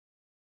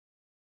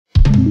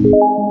It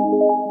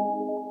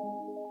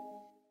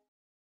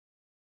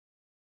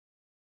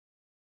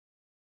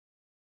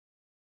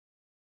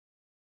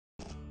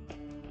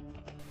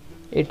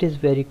is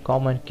very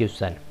common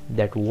question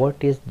that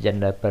what is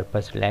general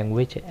purpose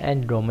language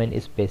and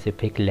domain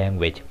specific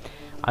language.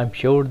 I'm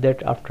sure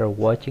that after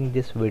watching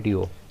this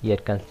video, your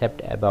concept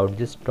about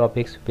these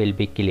topics will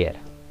be clear.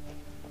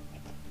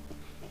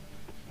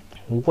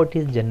 What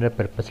is general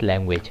purpose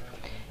language?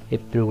 A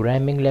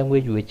programming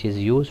language which is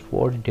used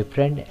for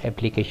different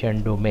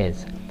application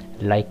domains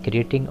like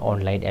creating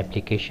online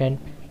application,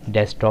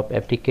 desktop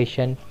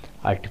application,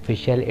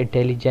 artificial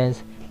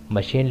intelligence,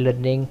 machine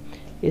learning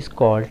is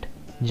called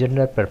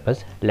general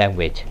purpose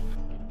language.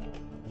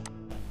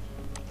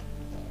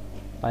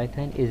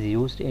 Python is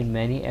used in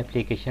many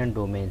application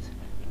domains.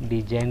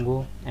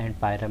 Django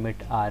and Pyramid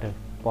are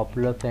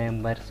popular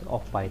frameworks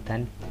of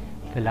Python.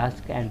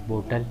 Flask and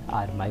Bottle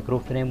are micro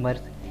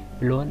frameworks.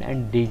 Plone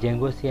and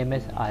Django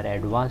CMS are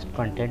advanced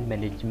content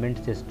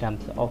management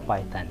systems of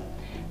Python.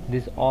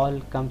 This all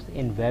comes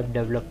in web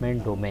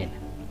development domain.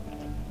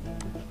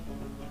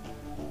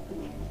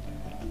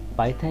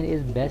 Python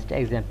is best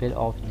example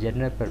of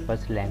general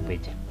purpose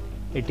language.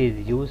 It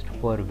is used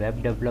for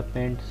web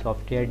development,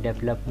 software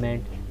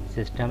development,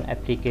 system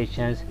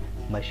applications,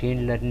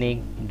 machine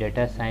learning,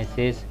 data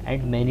sciences,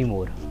 and many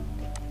more.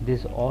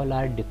 These all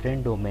are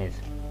different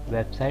domains.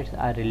 Websites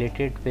are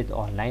related with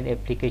online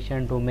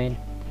application domain.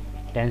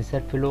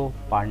 TensorFlow,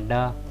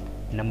 Panda,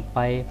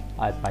 NumPy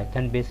are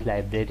Python-based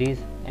libraries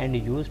and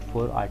used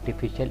for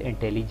artificial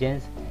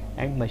intelligence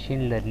and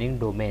machine learning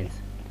domains.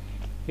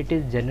 It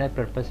is general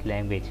purpose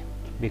language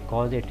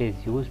because it is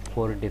used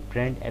for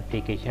different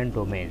application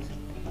domains.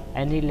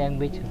 Any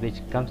language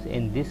which comes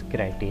in this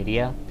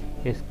criteria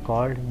is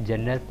called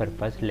general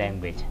purpose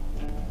language.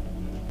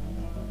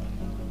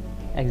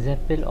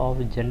 Example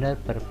of general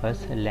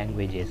purpose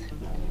languages: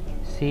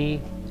 C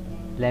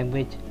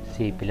language,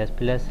 C++,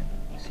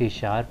 C#,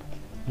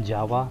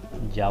 Java,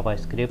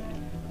 JavaScript,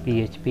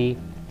 PHP,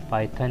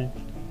 Python,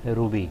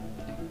 Ruby.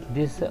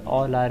 These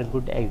all are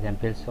good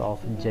examples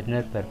of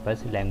general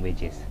purpose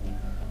languages.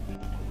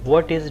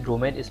 What is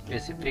domain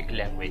specific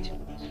language?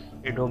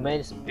 A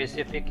domain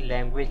specific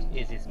language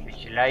is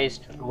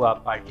specialized to a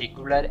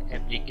particular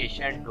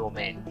application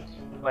domain.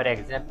 For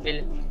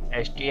example,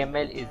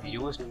 HTML is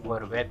used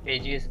for web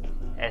pages,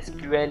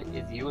 SQL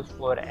is used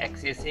for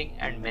accessing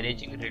and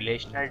managing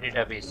relational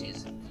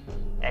databases.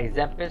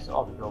 Examples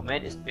of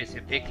domain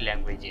specific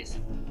languages: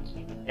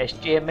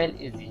 HTML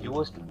is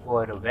used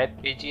for web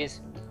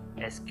pages,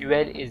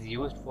 SQL is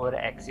used for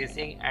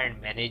accessing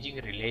and managing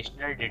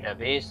relational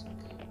database,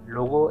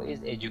 Logo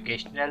is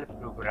educational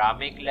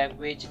programming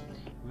language,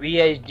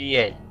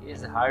 VHDL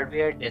is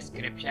hardware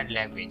description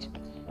language.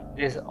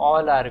 These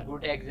all are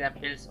good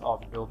examples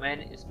of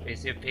domain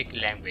specific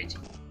language.